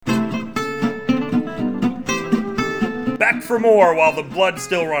Back for more while the blood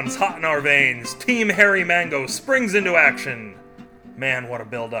still runs hot in our veins. Team Harry Mango springs into action. Man, what a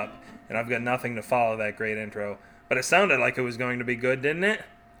build-up. And I've got nothing to follow that great intro. But it sounded like it was going to be good, didn't it?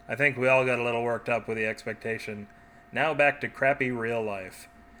 I think we all got a little worked up with the expectation. Now back to crappy real life.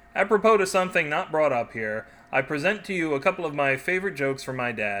 Apropos to something not brought up here, I present to you a couple of my favorite jokes from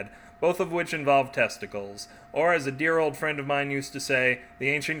my dad, both of which involve testicles, or as a dear old friend of mine used to say, the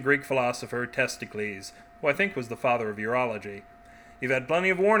ancient Greek philosopher Testicles, who I think was the father of urology. You've had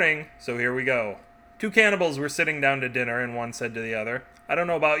plenty of warning, so here we go. Two cannibals were sitting down to dinner, and one said to the other, "I don't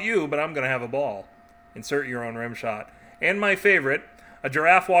know about you, but I'm going to have a ball." Insert your own rim shot. And my favorite, a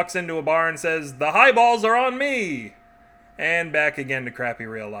giraffe walks into a bar and says, "The highballs are on me!" And back again to crappy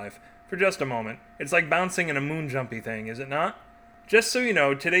real life. For just a moment. It's like bouncing in a moon jumpy thing, is it not? Just so you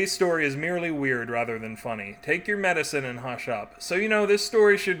know, today's story is merely weird rather than funny. Take your medicine and hush up. So you know, this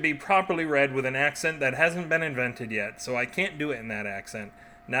story should be properly read with an accent that hasn't been invented yet, so I can't do it in that accent.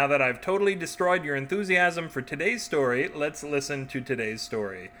 Now that I've totally destroyed your enthusiasm for today's story, let's listen to today's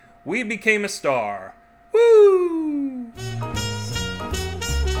story. We Became a Star. Woo!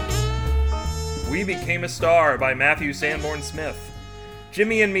 We Became a Star by Matthew Sanborn Smith.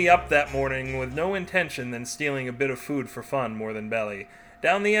 Jimmy and me up that morning with no intention than stealing a bit of food for fun more than belly.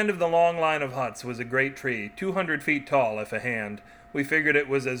 Down the end of the long line of huts was a great tree, 200 feet tall if a hand. We figured it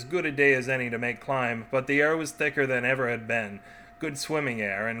was as good a day as any to make climb, but the air was thicker than ever had been. Good swimming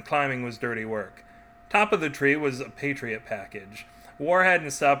air, and climbing was dirty work. Top of the tree was a Patriot package. War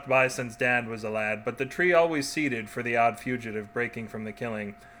hadn't stopped by since Dad was a lad, but the tree always seeded for the odd fugitive breaking from the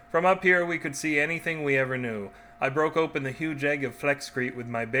killing. From up here we could see anything we ever knew. I broke open the huge egg of flexcrete with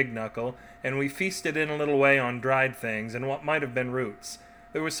my big knuckle, and we feasted in a little way on dried things and what might have been roots.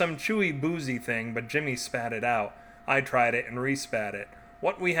 There was some chewy, boozy thing, but Jimmy spat it out. I tried it and re-spat it.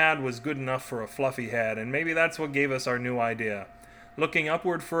 What we had was good enough for a fluffy head, and maybe that's what gave us our new idea. Looking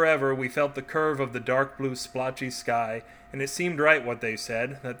upward forever, we felt the curve of the dark blue splotchy sky, and it seemed right what they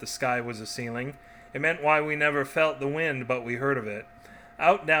said, that the sky was a ceiling. It meant why we never felt the wind, but we heard of it.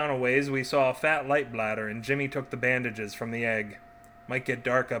 Out down a ways, we saw a fat light bladder, and Jimmy took the bandages from the egg. "Might get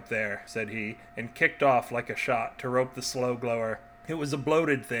dark up there," said he, and kicked off like a shot to rope the slow glower. It was a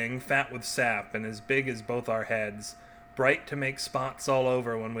bloated thing, fat with sap, and as big as both our heads. Bright to make spots all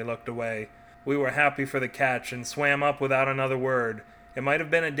over when we looked away. We were happy for the catch, and swam up without another word. It might have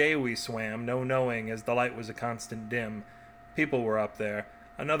been a day we swam, no knowing, as the light was a constant dim. People were up there.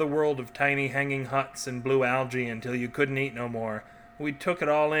 Another world of tiny hanging huts and blue algae until you couldn't eat no more. We took it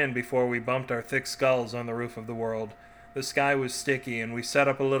all in before we bumped our thick skulls on the roof of the world. The sky was sticky, and we set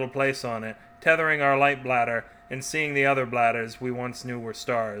up a little place on it, tethering our light bladder, and seeing the other bladders we once knew were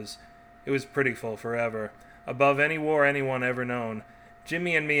stars. It was prettyful forever, above any war anyone ever known.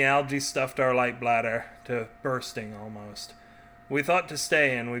 Jimmy and me algae stuffed our light bladder, to bursting almost. We thought to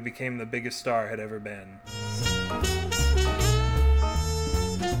stay, and we became the biggest star had ever been.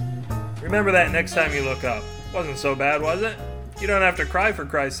 Remember that next time you look up. Wasn't so bad, was it? You don't have to cry, for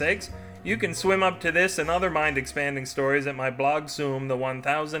Christ's sakes. You can swim up to this and other mind-expanding stories at my blog Zoom,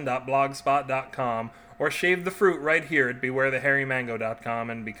 the1000.blogspot.com, or shave the fruit right here at bewaretheharrymango.com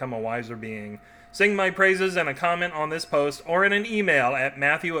and become a wiser being. Sing my praises in a comment on this post or in an email at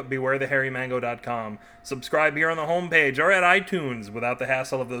matthew@bewaretheharrymango.com. Subscribe here on the homepage or at iTunes without the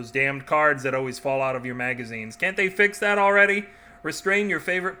hassle of those damned cards that always fall out of your magazines. Can't they fix that already? Restrain your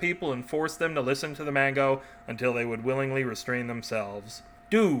favorite people and force them to listen to the Mango until they would willingly restrain themselves.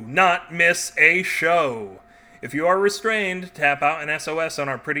 Do not miss a show! If you are restrained, tap out an SOS on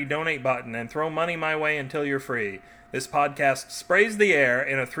our pretty donate button and throw money my way until you're free. This podcast sprays the air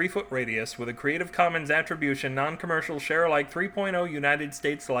in a 3-foot radius with a Creative Commons Attribution Non-Commercial Share-alike 3.0 United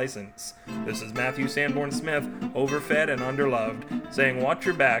States license. This is Matthew Sanborn Smith, overfed and underloved, saying watch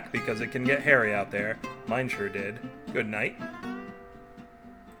your back because it can get hairy out there. Mine sure did. Good night.